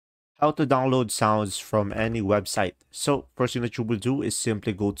How to download sounds from any website. So first thing that you will do is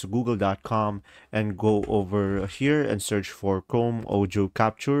simply go to google.com and go over here and search for Chrome Audio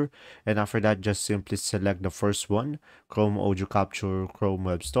Capture. And after that, just simply select the first one, Chrome Audio Capture Chrome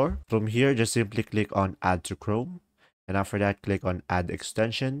Web Store. From here, just simply click on Add to Chrome. And after that, click on Add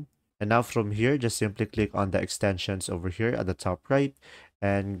Extension. And now from here, just simply click on the extensions over here at the top right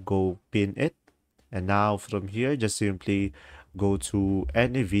and go pin it. And now from here, just simply go to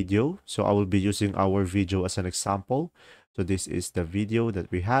any video. So I will be using our video as an example. So this is the video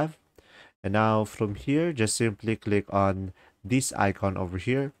that we have. And now from here, just simply click on this icon over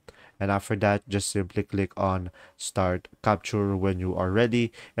here. And after that, just simply click on Start Capture when you are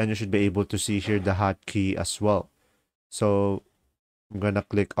ready. And you should be able to see here the hotkey as well. So I'm gonna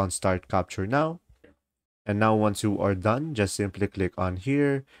click on Start Capture now. And now once you are done, just simply click on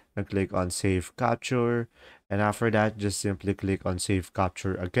here and click on Save Capture. And after that, just simply click on Save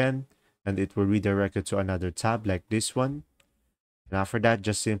Capture again. And it will redirect it to another tab like this one. And after that,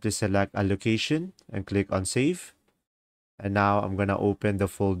 just simply select a location and click on Save. And now I'm going to open the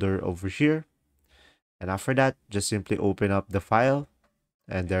folder over here. And after that, just simply open up the file.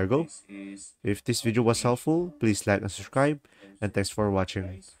 And there you go. If this video was helpful, please like and subscribe. And thanks for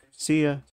watching. See ya.